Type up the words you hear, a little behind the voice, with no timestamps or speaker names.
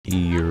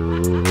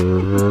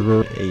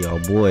Hey y'all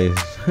boys.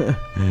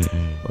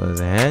 What's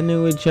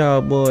happening with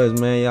y'all boys,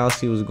 man? Y'all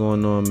see what's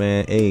going on,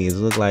 man? Hey, it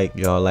look like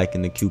y'all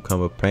liking the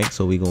cucumber prank,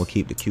 so we gonna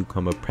keep the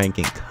cucumber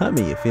pranking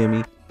coming, you feel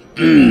me?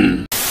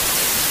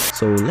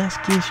 So let's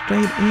get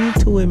straight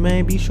into it,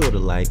 man. Be sure to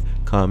like,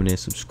 comment, and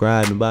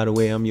subscribe. And by the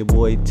way, I'm your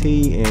boy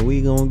T, and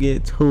we gonna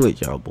get to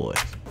it, y'all boys.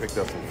 Picked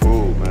up some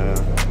food,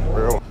 man.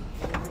 Real.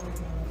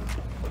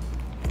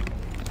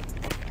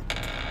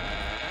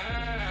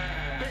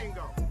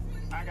 Bingo.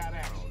 I got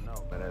that. Oh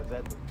no, man. Is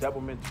that the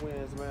Doublemint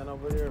twins, man,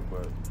 over there?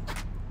 But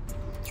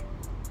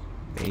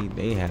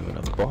They having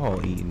a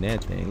ball eating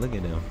that thing. Look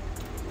at them.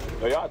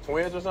 are y'all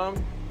twins or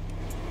something?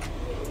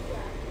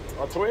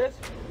 Are twins?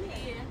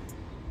 Yeah.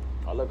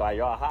 Oh, look like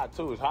y'all hot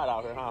too. It's hot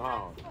out here,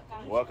 huh?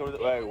 Welcome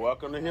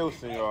to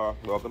Houston, y'all.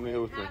 Welcome to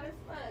Houston.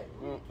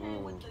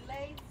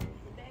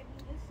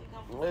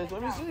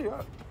 Let me see.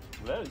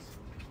 Let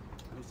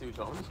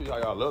me see how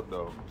y'all look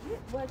though.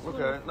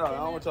 Okay, no, I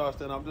don't want y'all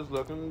stand. I'm just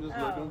looking.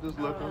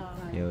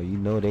 Yo, you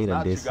know they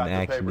done did some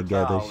action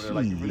together.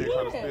 Like you really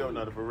trying to spill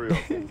nothing for real.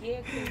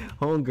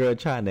 Homegirl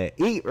trying to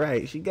eat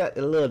right. She got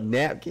the little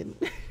napkin.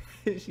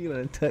 She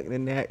done tucked the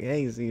napkin. I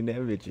ain't seen that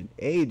bitch in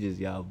ages,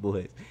 y'all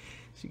boys.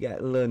 She got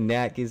a little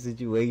napkin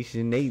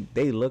situation.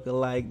 They look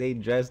alike. They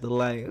dressed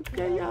alike.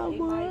 Okay, y'all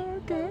boys.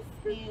 Okay.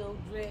 Still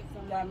drip.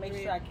 Gotta make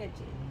sure I catch it.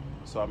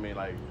 So I mean,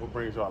 like, what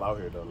brings y'all out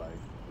here though? Like,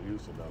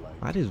 Houston though,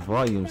 like. Why this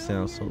volume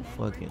sounds so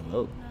fucking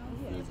low?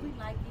 Yes, we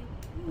like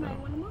you. You might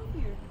want to move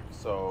here.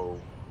 So,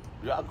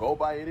 y'all go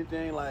by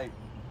anything? Like,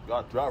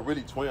 y'all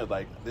really twins?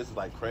 Like, this is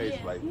like crazy.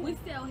 Yeah, like, we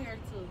sell hair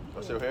too.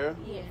 y'all still here?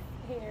 Yes.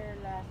 Hair,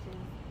 lashes.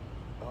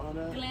 All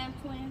that? Glam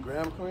twins.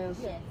 Graham twins?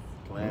 Yes.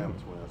 Glam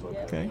twins. Okay.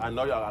 Okay. I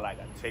know y'all got like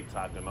a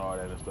TikTok and all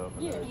that and stuff.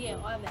 And Yeah, everything.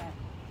 all that.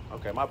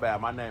 Okay, my bad.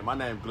 My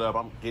name Glove.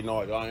 I'm getting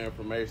all y'all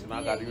information.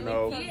 I got to, you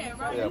know. Yeah,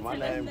 right. Yeah, my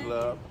name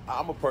Glove.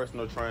 I'm a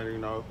personal trainer, you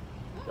know.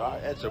 Y'all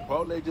at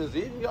Chipotle just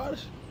eating. Y'all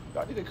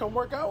need to come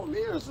work out with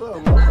me or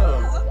something. We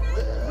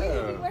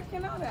Yeah. be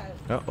working on that.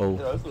 Uh-oh.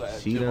 Yeah, it's like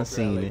She gym done up here,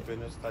 seen LA it.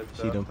 Fitness type She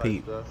stuff, done type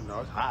peeped. stuff. You know,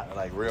 it's hot,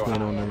 like real Twin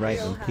hot. on the right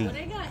and Oh, peep.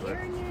 they got air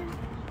in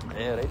there?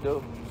 Yeah, they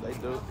do.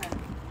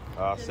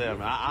 Sam,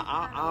 man,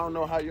 I don't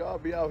know how y'all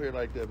be out here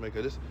like that, man.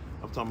 Cause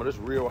I'm talking about this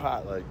real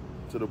hot, like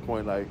to the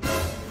point, like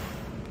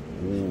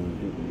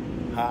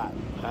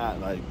hot,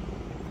 like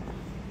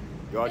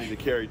y'all need to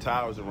carry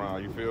towels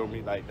around. You feel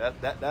me? Like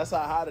that's how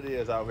hot it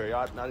is out here.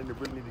 Y'all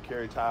really need to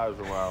carry towels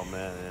around,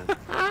 man. And,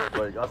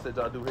 like y'all said,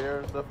 y'all do hair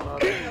and stuff and all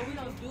that. No, we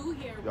don't do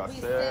hair. Y'all We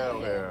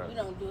sell hair. We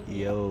don't do hair.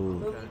 Yo,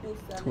 But we do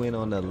sell twin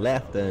on the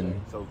left and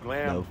So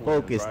glam the twins,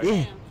 focus right?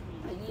 in.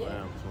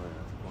 Yeah.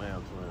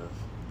 Glam twins.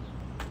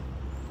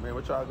 Man,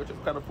 what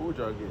kind of food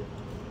y'all get?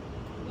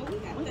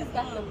 We just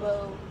got the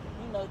roll,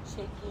 you know,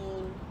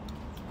 chicken,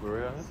 For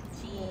real?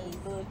 cheese,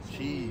 little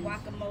Cheese.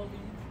 guacamole,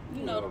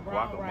 you know, the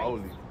brown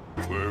guacamole. rice.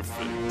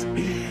 Perfect.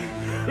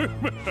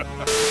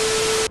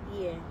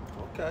 Yeah.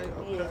 Okay.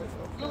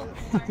 Little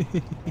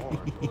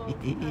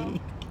corn.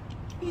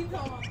 He's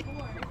on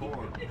corn.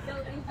 Corn. So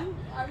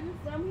are you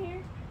from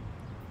here?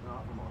 No,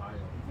 I'm from Ohio.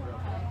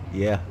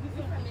 Yeah.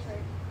 We from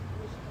Michigan.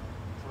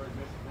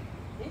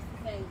 This is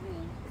the same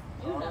thing.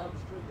 You know.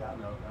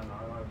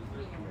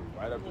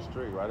 Right up the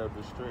street.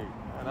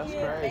 Man, that's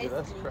Yeah, crazy.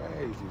 That's basically.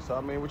 crazy. So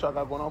I mean, what y'all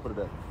got going on for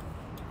today?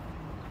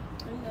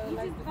 You know,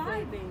 like the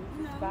vibing.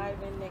 You know.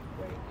 Vibing, neck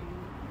breaking.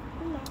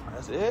 You know.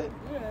 That's it.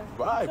 Yeah. Vibing.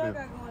 What y'all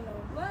got going on?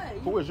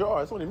 What? Who is y'all?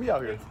 It's only me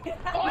out here.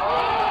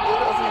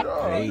 That's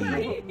y'all. Hey.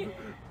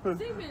 She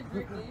been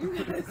drinking. You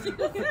gotta excuse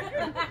her.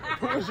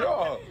 Who is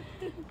y'all?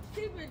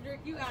 She been drinking.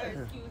 You gotta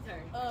excuse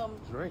her.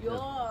 Drinking.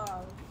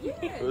 Y'all. Yeah,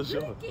 Who's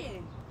y'all?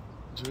 drinking.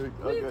 Drink.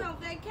 We Okay. was on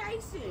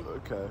vacation.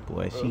 Okay.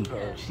 Boy, she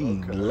Okay.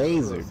 lasered. I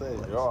was gonna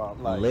say, y'all,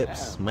 I'm like, Lips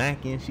damn.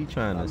 smacking. She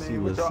trying to see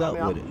what's y'all-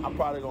 up with it. I'm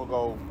probably gonna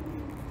go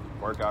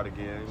work out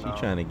again. She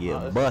trying to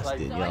get it's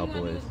busted, So like- all y'all you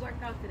gonna do boys. is work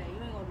out today.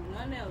 You ain't gonna do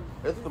nothing else.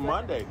 It's the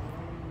Monday.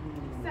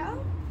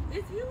 So,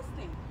 it's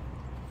Houston.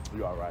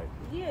 You all right?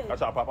 Yeah. Y'all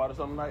try to pop out or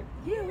something tonight?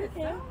 Yeah, we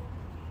can.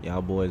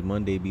 Y'all boys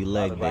Monday be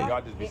leg day.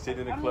 Y'all just be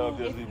sitting in the club,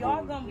 just be y'all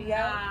moving. gonna be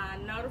out.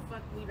 Nah, no the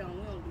fuck we don't.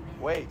 We don't do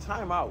that. Wait,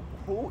 time out.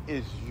 Who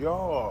is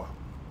y'all?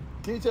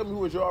 Can you tell me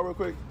who is y'all real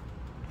quick?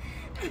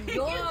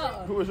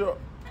 Y'all. Who is y'all?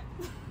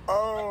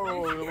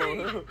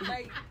 Oh,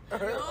 Like,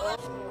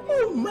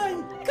 Oh my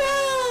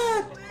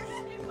God!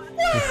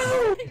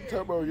 Wow!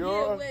 tell me yeah,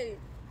 y'all. wait.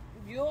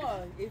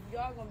 Y'all. If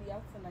y'all gonna be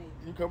out tonight.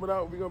 You coming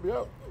out? We gonna be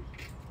out.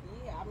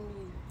 Yeah, I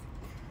mean.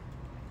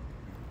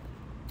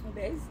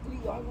 Basically,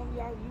 y'all gonna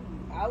be out.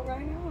 You out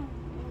right now.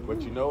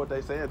 But you know what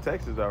they say in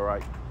Texas, all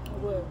right?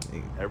 What?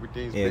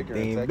 Everything's bigger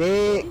in Everything Texas.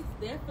 big.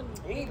 It's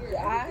definitely bigger.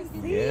 I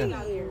see.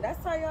 Yeah.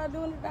 That's how y'all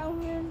doing it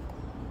down here.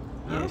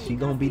 Yeah, she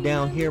gonna be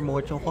down here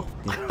more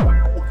often.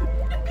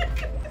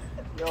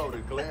 Yo, the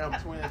Glam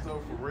twins,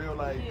 though, for real,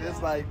 like,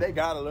 it's like, they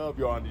gotta love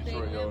y'all in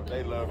Detroit, yo.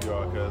 They love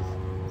y'all, because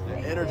the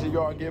energy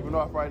y'all giving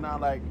off right now,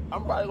 like,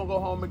 I'm probably gonna go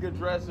home and get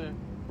dressed and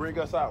bring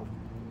us out.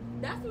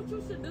 That's what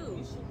you should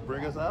do.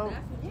 Bring us out?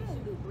 That's what you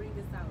should do. Bring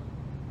us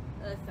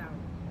out. Us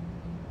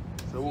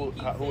out. So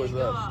who is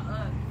us?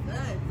 Us.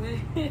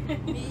 Me,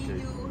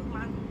 you,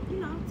 my,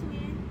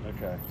 twin.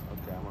 Okay,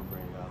 I'm gonna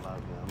bring y'all out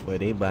there. But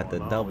they about to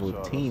double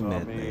team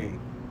that thing. thing.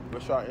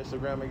 What's your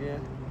Instagram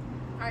again?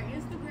 Our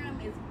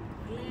Instagram is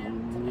Glam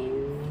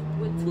Twins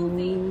with 2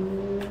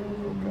 Z's.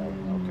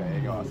 Okay.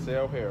 And y'all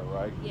sell hair,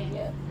 right? Yeah.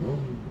 Okay.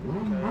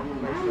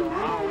 Make sure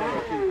I don't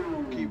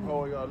want to keep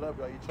holding y'all up.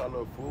 Y'all eat y'all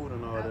little food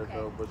and all that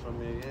stuff. But I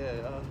mean,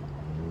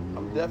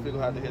 I'm definitely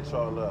gonna have to hit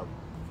y'all up.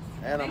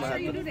 And I'm gonna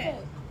have to do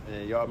that.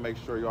 And y'all make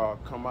sure y'all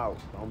come out.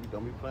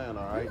 Don't be playing,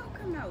 all right? We gonna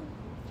come out.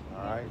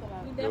 All right.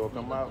 You'll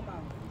come out.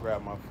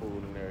 Grab my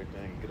food and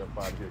everything. And get up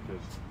out of here,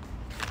 cause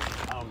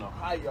I don't know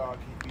how y'all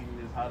keep eating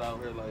this hot out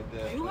here like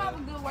that. You have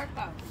a good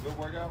workout. Good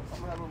workout? I'm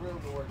gonna have a real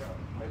good workout.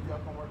 Maybe y'all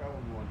come work out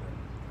with me one day.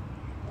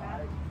 All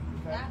right.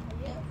 Okay.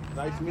 Yeah.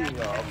 Nice meeting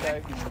y'all.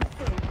 Okay.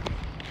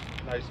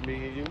 Nice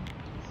meeting you.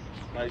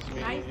 Nice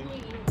meeting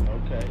you.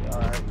 Okay.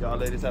 All right. Y'all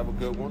ladies have a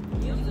good one.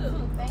 You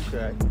too. Thank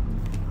Okay.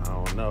 I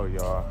don't know,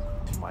 y'all.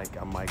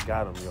 I might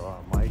got him,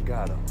 y'all. I might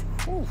got him.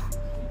 Whew.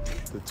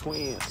 The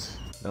twins.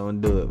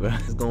 Don't do it, bro.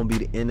 It's gonna be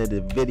the end of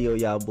the video,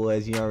 y'all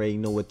boys. You already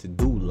know what to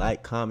do.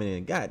 Like, comment,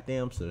 and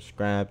goddamn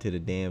subscribe to the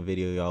damn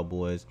video, y'all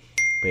boys.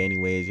 But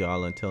anyways,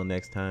 y'all, until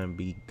next time,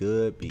 be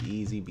good, be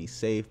easy, be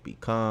safe, be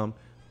calm.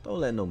 Don't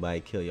let nobody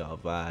kill y'all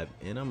vibe.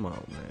 And I'm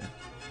out, man.